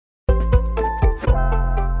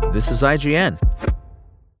This is IGN.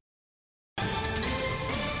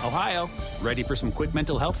 Ohio, ready for some quick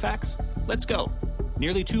mental health facts? Let's go.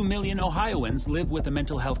 Nearly 2 million Ohioans live with a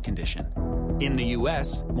mental health condition. In the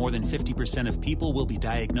U.S., more than 50% of people will be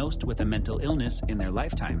diagnosed with a mental illness in their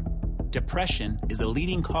lifetime. Depression is a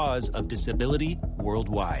leading cause of disability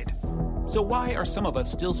worldwide. So why are some of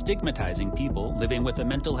us still stigmatizing people living with a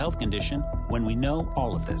mental health condition when we know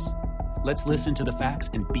all of this? Let's listen to the facts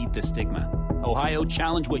and beat the stigma. Ohio,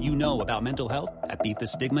 challenge what you know about mental health at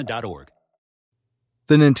beatthestigma.org.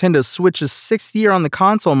 The Nintendo Switch's sixth year on the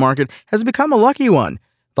console market has become a lucky one.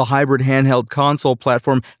 The hybrid handheld console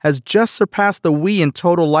platform has just surpassed the Wii in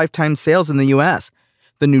total lifetime sales in the US.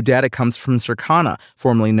 The new data comes from Circana,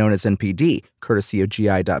 formerly known as NPD, courtesy of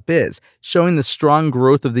GI.biz, showing the strong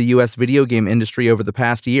growth of the US video game industry over the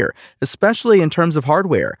past year, especially in terms of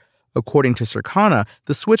hardware. According to Circana,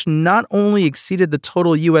 the Switch not only exceeded the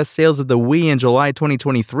total US sales of the Wii in July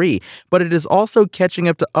 2023, but it is also catching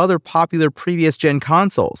up to other popular previous-gen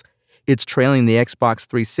consoles. It's trailing the Xbox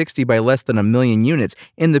 360 by less than 1 million units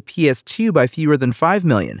and the PS2 by fewer than 5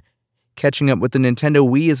 million. Catching up with the Nintendo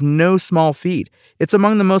Wii is no small feat. It's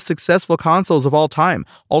among the most successful consoles of all time,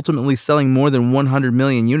 ultimately selling more than 100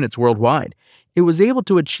 million units worldwide. It was able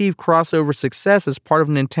to achieve crossover success as part of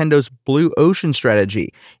Nintendo's Blue Ocean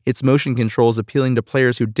strategy, its motion controls appealing to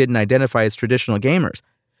players who didn't identify as traditional gamers.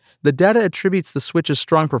 The data attributes the Switch's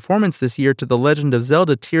strong performance this year to The Legend of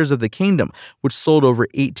Zelda Tears of the Kingdom, which sold over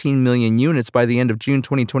 18 million units by the end of June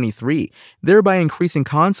 2023, thereby increasing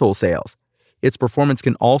console sales. Its performance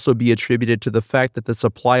can also be attributed to the fact that the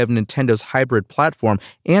supply of Nintendo's hybrid platform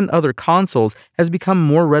and other consoles has become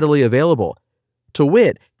more readily available. To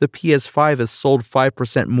wit, the PS5 has sold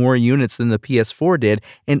 5% more units than the PS4 did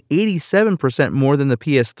and 87% more than the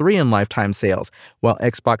PS3 in lifetime sales, while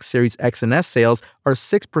Xbox Series X and S sales are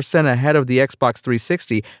 6% ahead of the Xbox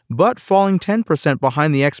 360, but falling 10%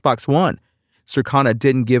 behind the Xbox One. Circana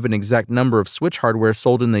didn't give an exact number of Switch hardware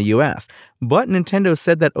sold in the US, but Nintendo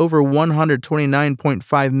said that over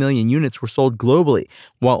 129.5 million units were sold globally,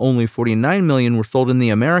 while only 49 million were sold in the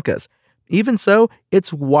Americas. Even so,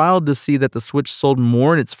 it's wild to see that the Switch sold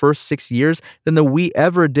more in its first 6 years than the Wii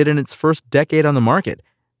ever did in its first decade on the market.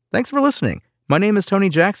 Thanks for listening. My name is Tony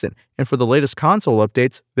Jackson, and for the latest console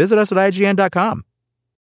updates, visit us at IGN.com.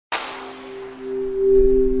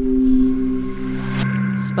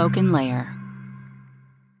 Spoken Layer.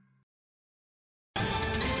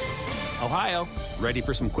 Ohio, ready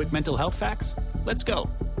for some quick mental health facts? Let's go.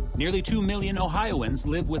 Nearly 2 million Ohioans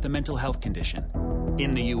live with a mental health condition.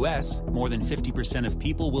 In the U.S., more than 50% of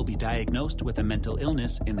people will be diagnosed with a mental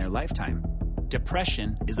illness in their lifetime.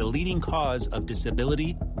 Depression is a leading cause of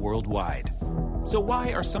disability worldwide. So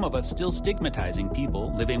why are some of us still stigmatizing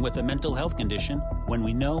people living with a mental health condition when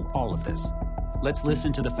we know all of this? Let's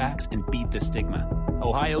listen to the facts and beat the stigma.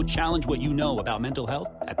 Ohio, challenge what you know about mental health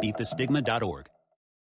at beatthestigma.org.